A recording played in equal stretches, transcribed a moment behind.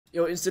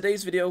Yo, in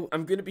today's video,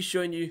 I'm going to be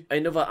showing you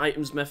another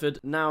items method.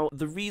 Now,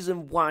 the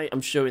reason why I'm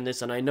showing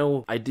this, and I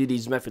know I do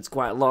these methods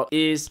quite a lot,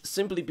 is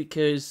simply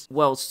because,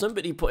 well,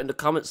 somebody put in the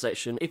comment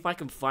section, if I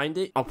can find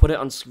it, I'll put it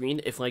on screen.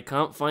 If I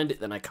can't find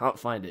it, then I can't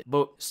find it.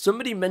 But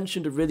somebody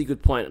mentioned a really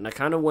good point, and I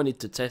kind of wanted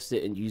to test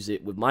it and use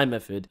it with my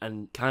method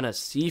and kind of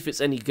see if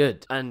it's any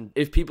good and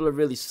if people are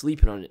really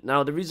sleeping on it.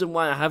 Now, the reason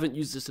why I haven't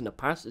used this in the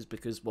past is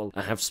because, well,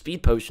 I have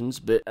speed potions,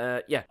 but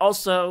yeah.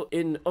 Also,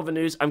 in other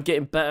news, I'm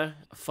getting better.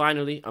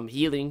 Finally, I'm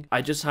healing.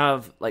 I just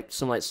have like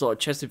some sort of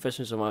chest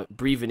infection, so my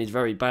breathing is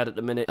very bad at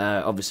the minute.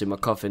 Obviously my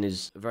coughing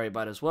is very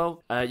bad as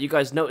well. You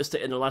guys noticed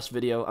it in the last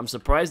video. I'm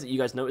surprised that you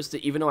guys noticed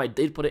it, even though I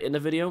did put it in the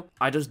video.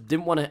 I just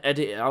didn't want to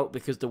edit it out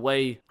because the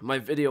way my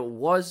video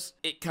was,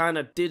 it kind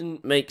of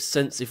didn't make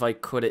sense if I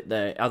cut it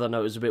there. I don't know,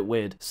 it was a bit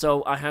weird.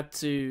 So I had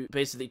to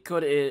basically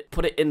put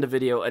it in the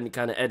video and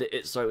kind of edit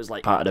it so it was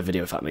like part of the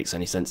video, if that makes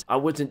any sense. I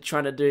wasn't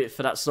trying to do it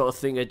for that sort of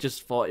thing. I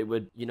just thought it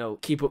would, you know,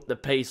 keep up the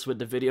pace with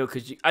the video,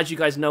 because as you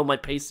guys know, my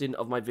pacing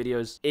of my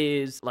videos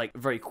is like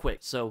very quick.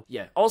 So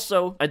yeah.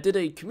 Also, I did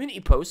a community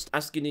post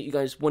asking that you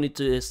guys wanted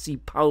to see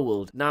Power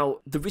World. Now,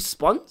 the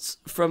response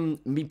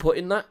from me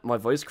putting that, my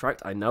voice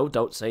cracked, I know,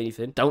 don't say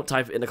anything, don't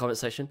type it in the comment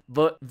section,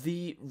 but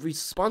the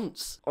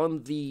response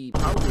on the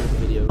Power World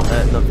video,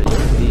 not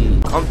video,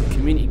 the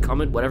community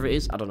comment, whatever it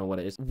is, I don't know what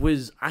it is,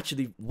 was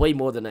actually way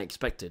more than I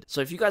expected. So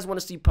if you guys want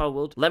to see Power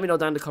World, let me know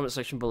down in the comment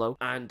section below,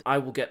 and I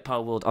will get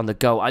Power World on the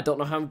go. I don't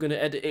know how I'm going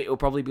to edit it. It'll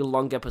probably be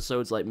long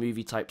episodes, like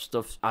movie type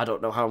stuff. I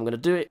don't know how I'm going to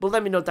do it, but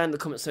let me know down in the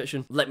comment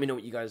section. Let me know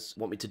what you guys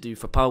want me to do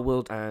for Power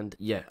World. And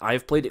yeah,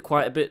 I've played it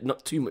quite a bit,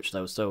 not too much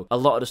though, so a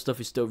lot of the stuff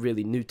is still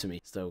really new to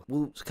me, so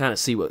we'll kind of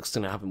see what's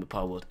going to happen with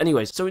Power World.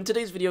 Anyways, so in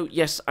today's video,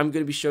 yes, I'm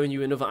going to be showing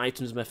you another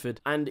items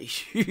method, and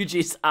huge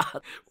is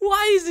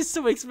why is this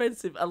so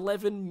expensive?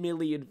 11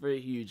 million for a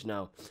huge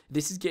now.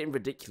 This is getting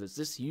ridiculous.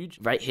 This huge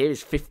right here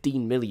is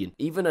 15 million.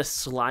 Even a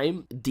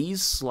slime,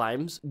 these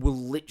slimes were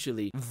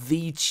literally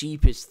the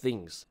cheapest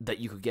things that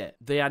you could get.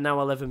 They are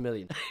now 11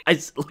 million. I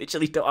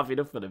literally don't have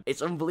enough for them.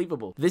 It's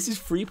unbelievable. This is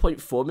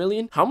 3.4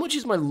 million. How much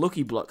is my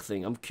lucky block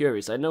thing? I'm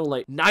curious. I know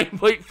like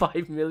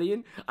 9.5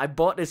 million. I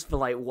bought this for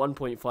like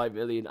 1.5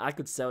 million. I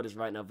could sell this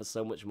right now for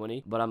so much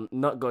money, but I'm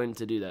not going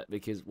to do that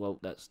because, well,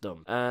 that's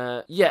dumb.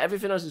 Yeah,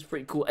 everything else is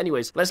pretty cool.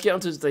 Anyways, let's get on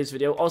to today's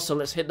video. Also,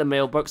 let's hit the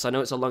mailbox. I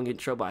know it's a long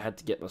intro, but I had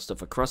to get my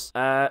stuff across.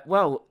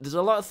 Well, there's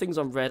a lot of things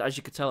on red. As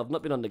you can tell, I've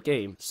not been on the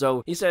game.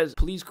 So he says,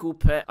 please, cool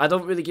pet. I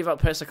don't really give out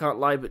pets, I can't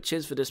lie, but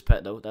cheers for this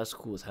pet though. That's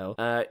cool as hell.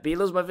 But he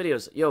loves my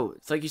videos. Yo,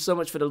 thank you so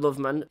much for the love,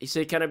 man. He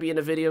said, can I be in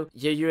a video?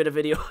 Yeah, you're in a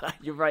video.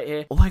 You're right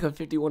here. Oh my god,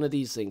 51 of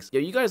these things. Yo,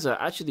 you guys are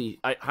actually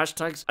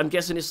hashtags. I'm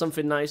guessing it's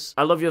something nice.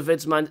 I love your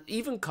vids, man.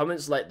 Even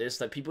comments like this,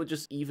 like people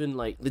just even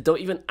like, they don't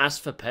even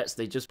ask for pets,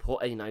 they just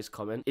put a nice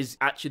comment, is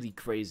actually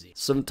crazy.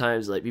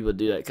 Sometimes like people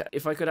do that.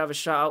 If I could have a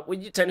shout out, well,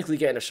 you're technically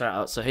getting a shout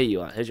out, so here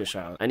you are, here's your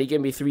shout out. And he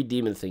gave me 3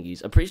 demon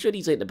thingies. I'm pretty sure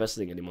these ain't the best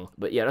thing anymore,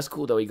 but yeah, that's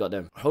cool though, he got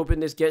them. Hoping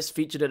this gets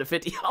featured in a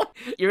video.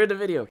 You're in the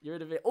video. You're in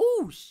the video.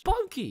 Ooh,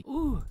 spunky.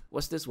 Ooh,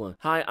 what's this one?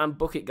 Hi, I'm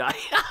Bucket Guy.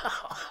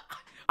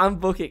 I'm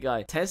Bucket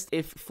Guy. Test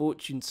if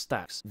fortune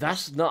stacks.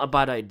 That's not a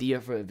bad idea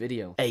for a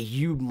video. Hey,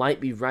 you might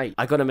be right.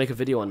 I gotta make a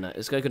video on that.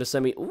 This guy gonna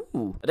send me.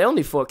 Ooh, they're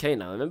only 4K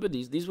now. Remember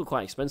these were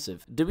quite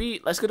expensive.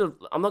 Let's go to.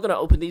 I'm not gonna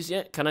open these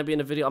yet. Can I be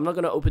in a video? I'm not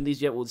gonna open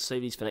these yet. We'll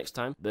save these for next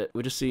time. But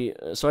we'll just see.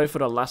 Sorry for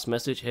the last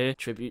message here.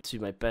 Tribute to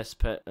my best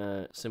pet,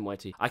 Sim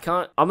Whitey.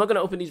 I'm not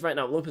gonna open these right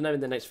now. We'll open them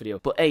in the next video.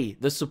 But hey,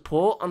 the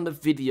support on the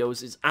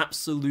videos is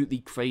absolutely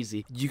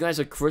crazy. You guys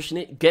are crushing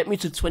it. Get me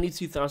to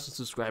 22,000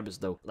 subscribers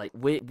though. Like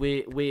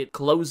we're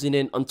closing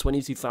in on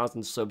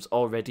 22,000 subs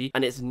already,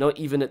 and it's not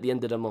even at the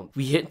end of the month.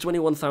 We hit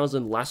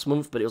 21,000 last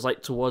month, but it was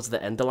like towards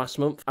the end of last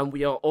month, and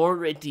we are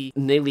already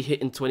nearly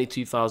hitting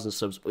 22,000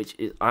 subs, which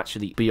is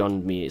actually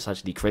beyond me. It's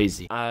actually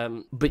crazy.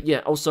 But yeah,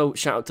 also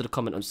shout out to the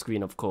comment on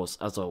screen, of course,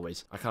 as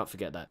always. I can't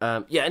forget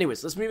that. Yeah,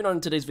 anyways, let's move on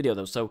to today's video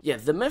though. So yeah,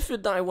 the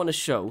method that I want to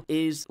show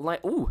is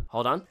like, ooh,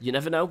 hold on, you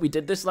never know, we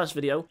did this last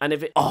video, and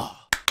if it, oh,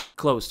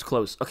 closed.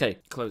 Okay,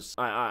 closed.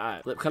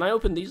 Alright. Can I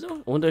open these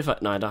though? I wonder if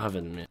no, I don't have it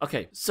in here.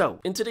 Okay, so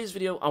in today's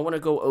video, I want to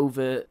go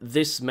over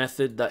this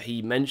method that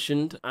he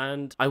mentioned,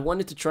 and I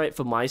wanted to try it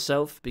for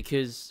myself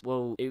because,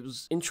 well, it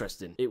was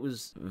interesting. It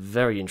was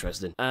very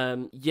interesting.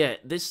 Yeah,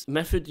 this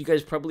method, you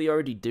guys probably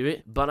already do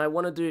it, but I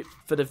want to do it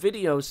for the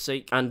video's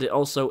sake, and it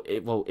also,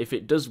 well, if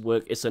it does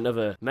work, it's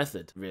another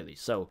method, really.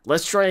 So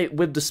let's try it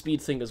with the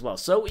speed thing as well.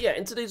 So yeah,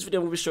 in today's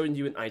video, we'll be showing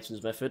you an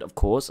items method. Of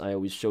course, I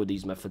always show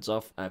these methods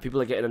off. People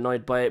are getting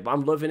annoyed by it, but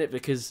I'm loving it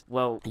because,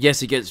 well,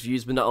 yes, it gets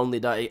views, but not only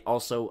that,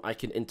 I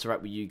can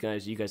interact with you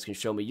guys. You guys can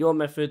show me your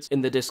methods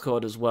in the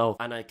Discord as well,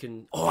 and I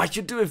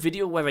should do a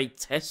video where I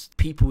test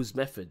people's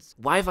methods.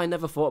 Why have I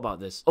never thought about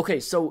this? Okay,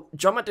 so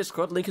join my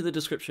Discord, link in the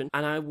description,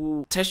 and I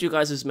will test you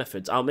guys'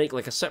 methods. I'll make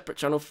like a separate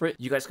channel for it.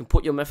 You guys can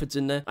put your methods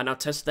in there, and I'll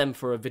test them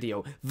for a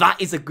video. That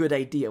is a good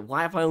idea.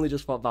 Why have I only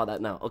just thought about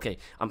that now? Okay,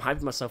 I'm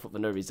hyping myself up for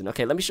no reason.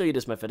 Okay, let me show you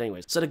this method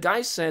anyways. So the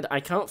guy said, I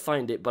can't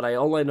find it, but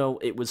all I know,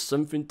 it was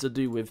something to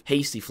do with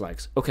hasty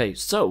flags. Okay,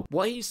 so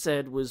what he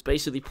said was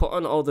basically put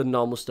on all the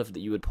normal stuff that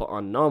you would put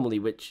on normally,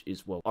 which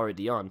is, well,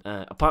 already on.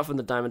 Apart from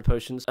the diamond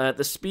potions.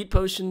 The speed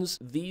potions,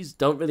 these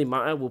don't really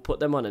matter. We'll put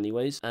them on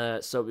anyways.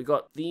 So we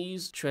got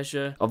these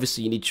treasure.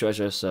 Obviously, you need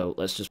treasure, so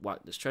let's just whack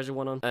this treasure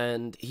one on.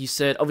 And he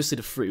said, obviously,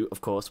 the fruit,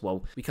 of course.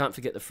 Well, we can't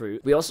forget the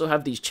fruit. We also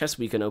have these chests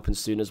we can open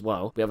soon as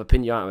well. We have a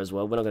pinata as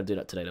well. We're not going to do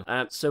that today,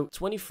 though. So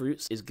 20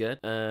 fruits is good.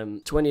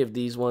 20 of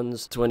these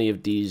ones, 20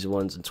 of these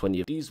ones, and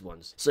 20 of these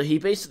ones. So he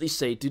basically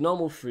said, do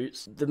normal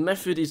fruits. The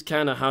method is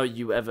kind of how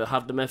you ever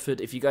have the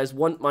method. If you guys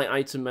want my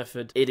item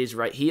method, it is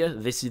right here.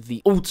 This is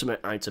the ultimate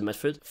item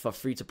method for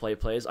free-to-play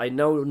players. I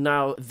know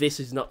now this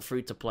is not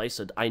free-to-play,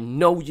 so I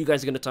know you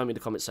guys are going to tell me in the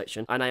comment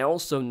section. And I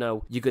also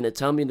know you're going to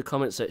tell me in the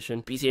comment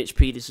section,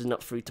 BTHP, this is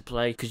not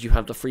free-to-play because you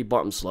have the free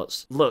bottom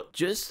slots. Look,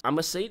 I'm going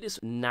to say this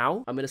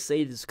now. I'm going to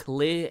say this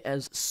clear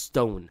as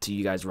stone to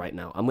you guys right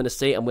now. I'm going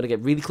to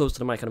get really close to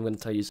the mic and I'm going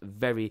to tell you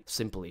very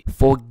simply.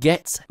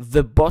 Forget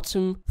the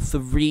bottom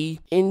 3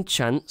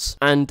 enchants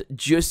and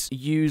just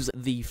use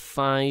the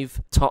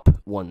 5 top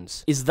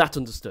ones. Is that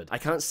understood? I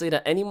can't say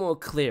that any more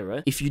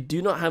clearer. If you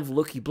do not have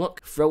Lucky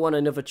Block, throw on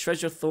another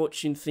treasure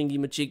fortune thingy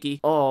majiggy,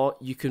 or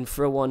you can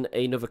throw on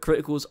another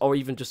criticals or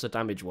even just a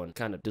damage one.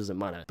 Kind of doesn't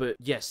matter. But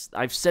yes,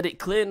 I've said it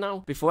clear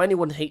now before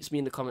anyone hates me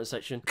in the comment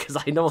section, because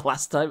I know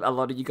last time a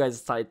lot of you guys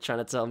started trying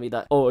to tell me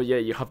that, oh yeah,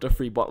 you have the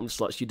 3 bottom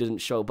slots you didn't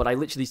show, but I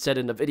literally said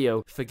in the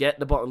video, forget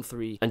the bottom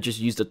 3 and just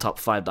use the top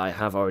 5 that I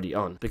have already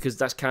on, because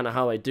that's kind of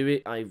how I do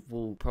it. I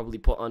will probably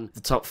put on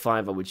the top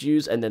 5 I would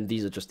use, and then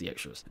these are just the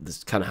extras. This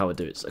is kind of how I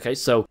do it. Okay,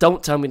 so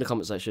don't tell me in the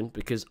comment section,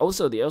 because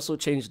also they also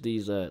changed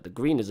these. The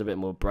green is a bit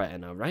more brighter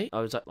now, right?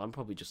 I'm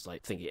probably just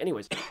like thinking.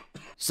 Anyways,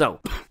 so.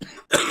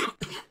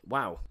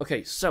 Wow.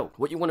 Okay, so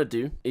what you want to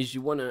do is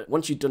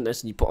once you've done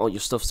this and you put all your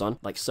stuffs on,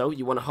 like so,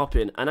 you want to hop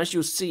in. And as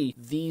you'll see,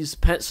 these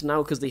pets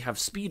now, because they have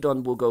speed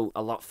on, will go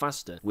a lot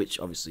faster, which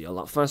obviously a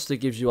lot faster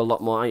gives you a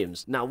lot more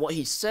items. Now, what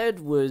he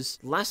said was,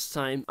 last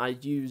time I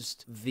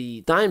used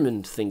the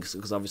diamond things,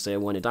 because obviously I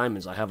wanted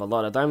diamonds. I have a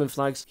lot of diamond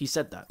flags. He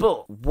said that.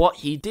 But what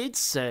he did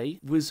say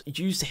was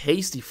use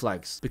hasty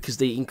flags, because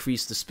they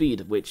increase the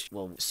speed, which,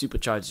 well,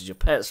 supercharges your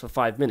pets for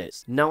 5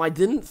 minutes. Now, I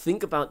didn't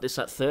think about this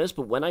at first,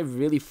 but when I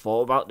really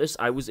thought about this,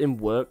 I was in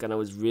work and I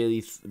was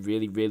really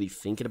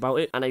thinking about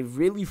it, and I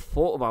really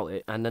thought about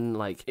it, and then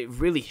like it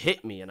really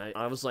hit me, and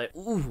I was like,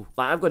 ooh,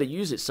 like, I've got to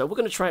use it. So we're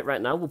gonna try it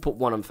right now. We'll put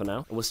one on for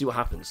now and we'll see what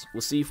happens.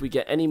 We'll see if we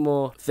get any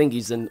more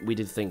thingies than we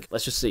did think.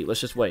 Let's just see. Let's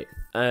just wait.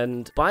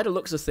 And by the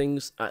looks of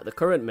things at the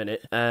current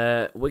minute,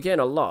 we're getting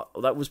a lot.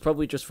 That was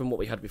probably just from what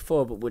we had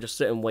before, but we'll just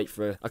sit and wait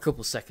for a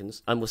couple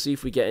seconds and we'll see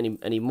if we get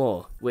any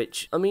more,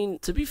 which, I mean,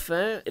 to be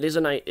fair, it is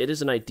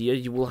an idea.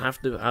 You will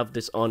have to have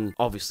this on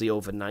obviously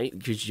overnight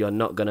because you're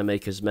not gonna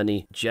make as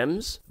many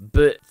gems,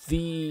 but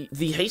the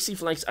hasty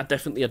flags are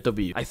definitely a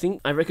W.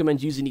 I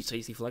recommend using these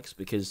hasty flags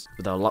because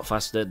they're a lot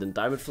faster than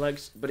diamond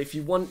flags. But if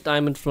you want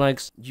diamond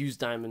flags, use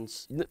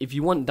diamonds. If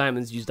you want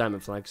diamonds, use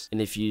diamond flags.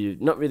 And if you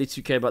not really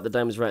too care about the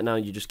diamonds right now,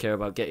 you just care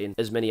about getting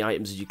as many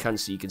items as you can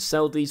so you can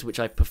sell these, which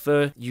I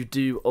prefer you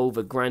do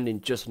over grinding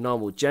just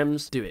normal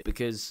gems. Do it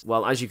because,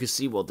 well, as you can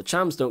see, well, the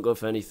charms don't go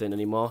for anything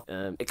anymore.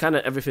 It kind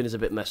of, everything is a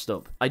bit messed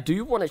up. I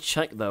do want to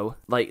check though,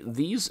 like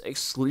these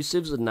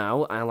exclusives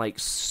now are like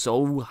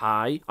so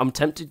high. I'm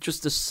tempted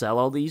just to sell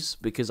all these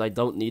because I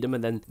don't need them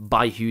and then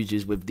buy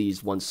huges with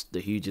these once the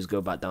huges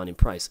go back down in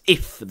price.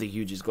 If the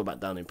huges go back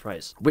down in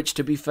price. Which,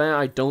 to be fair,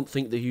 I don't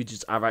think the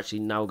huges are actually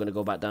now going to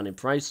go back down in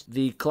price.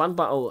 The clan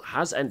battle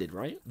has ended,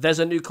 right? There's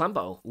a new clan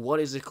battle. What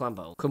is the clan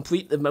battle?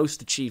 Complete the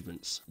most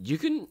achievements. You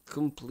can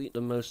complete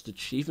the most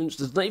achievements?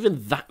 There's not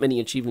even that many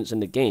achievements in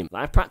the game.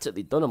 I've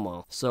practically done them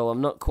all. So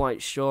I'm not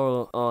quite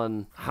sure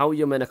on how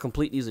you're meant to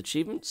complete these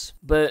achievements.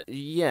 But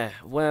yeah,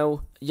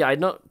 well, yeah, I'm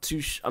not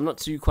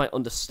too quite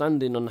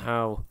understanding on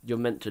how you're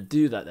meant to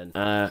do that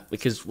then.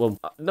 Because, well,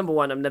 number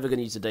one, I'm never going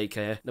to use the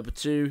daycare. Number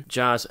two,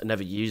 jars, I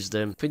never use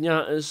them.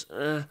 Pinatas,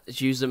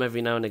 use them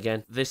every now and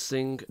again. This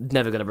thing,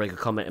 never going to break a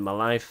comment in my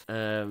life.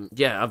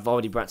 Yeah, I've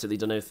already practically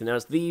done everything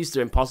else. These,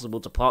 they're impossible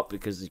to pop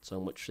because it's so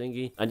much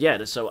thingy. And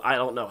yeah, so I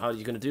don't know how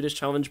you're going to do this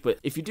challenge, but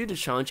if you do the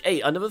challenge,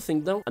 hey, another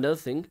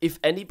thing, if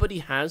anybody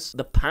has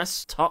the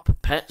past top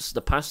pets,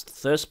 the past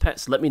thirst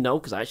pets, let me know,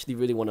 because I actually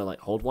really want to, like,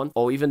 hold one.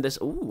 Or even this,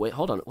 ooh, wait,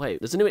 hold on, wait,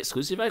 there's a new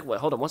exclusive egg? Wait,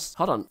 hold on,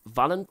 hold on,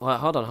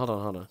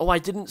 hold on. Oh, I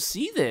didn't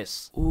see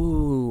this.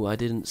 Ooh, I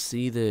didn't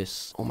see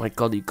this. Oh my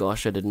golly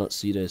gosh, I did not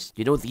see this.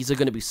 You know, these are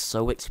going to be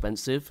so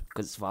expensive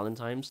because it's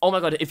Valentine's. Oh my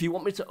god, if you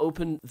want me to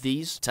open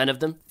these, 10 of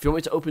them, if you want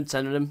me to open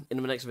 10 of them in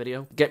the next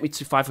video, get me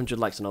to 500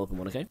 likes and I'll open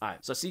one, okay?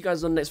 Alright, so I'll see you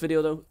guys on the next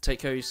video though. Take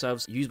care of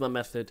yourselves, use my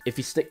method. If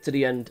you stick to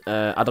the end,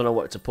 I don't know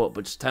what to put,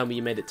 but just tell me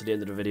you made it to the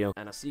end of the video.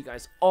 And I'll see you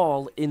guys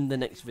all in the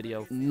next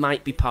video.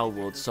 Might be Power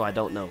World, so I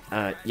don't know.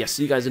 Yeah,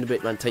 see you guys in a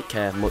bit, man. Take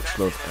care, much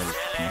love, and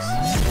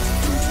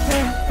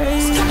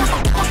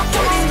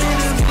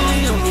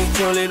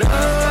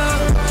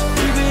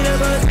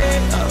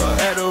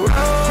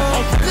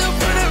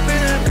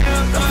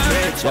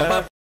peace.